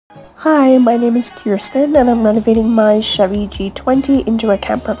Hi, my name is Kirsten and I'm renovating my Chevy G20 into a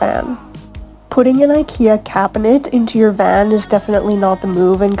camper van. Putting an IKEA cabinet into your van is definitely not the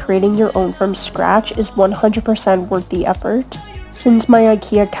move, and creating your own from scratch is 100% worth the effort. Since my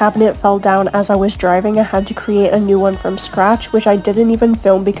IKEA cabinet fell down as I was driving, I had to create a new one from scratch, which I didn't even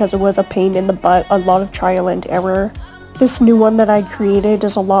film because it was a pain in the butt, a lot of trial and error. This new one that I created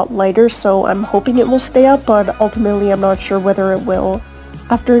is a lot lighter, so I'm hoping it will stay up, but ultimately I'm not sure whether it will.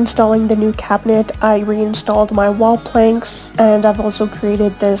 After installing the new cabinet, I reinstalled my wall planks, and I've also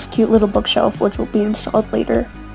created this cute little bookshelf which will be installed later.